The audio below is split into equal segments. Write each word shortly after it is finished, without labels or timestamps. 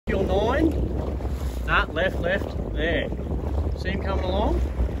9. Nah, left, there. See him coming along?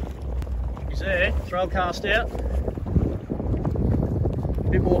 He's there, throw a cast out. A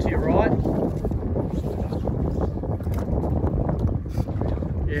bit more to your right.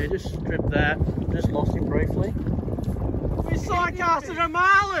 Yeah, just strip that. Just lost him briefly. We side casted a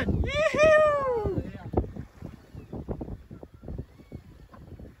Marlin! Yoo-hoo!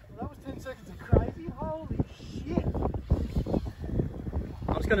 That was 10 seconds of crazy. Holy shit!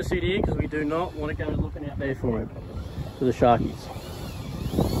 I'm just going to sit here because we do not want to go looking out there for him. For the sharkies.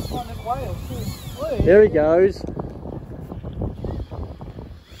 There he goes.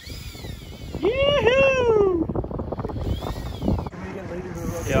 Yoo-hoo!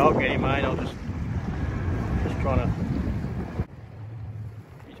 Yeah, I'll get him, mate. I'll just trying to.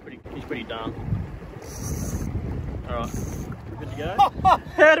 He's pretty done. All right, good to go.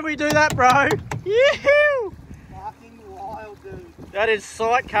 How do we do that, bro? Yoo-hoo! Fucking wild, dude. That is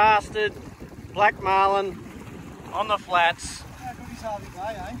sight casted black marlin on the flats. How good is Harvey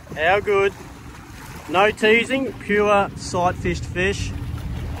Day, eh? How good? No teasing, pure sight fished fish.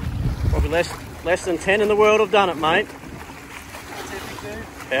 Probably less than 10 in the world have done it, mate. That's epic,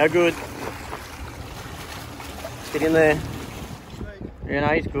 dude. How good? Get in there. Sweet. Yeah, no,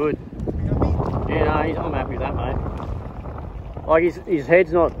 he's good. You got me? Yeah, no, I'm happy with that, mate. Like his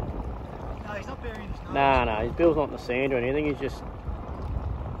head's not. No, he's not burying his nose. Nah, his bill's not in the sand or anything. He's just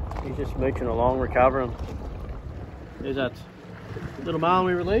mooching along, recovering. There's that little marlin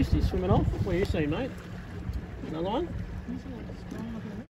we released. He's swimming off. What are you seeing, mate? No line?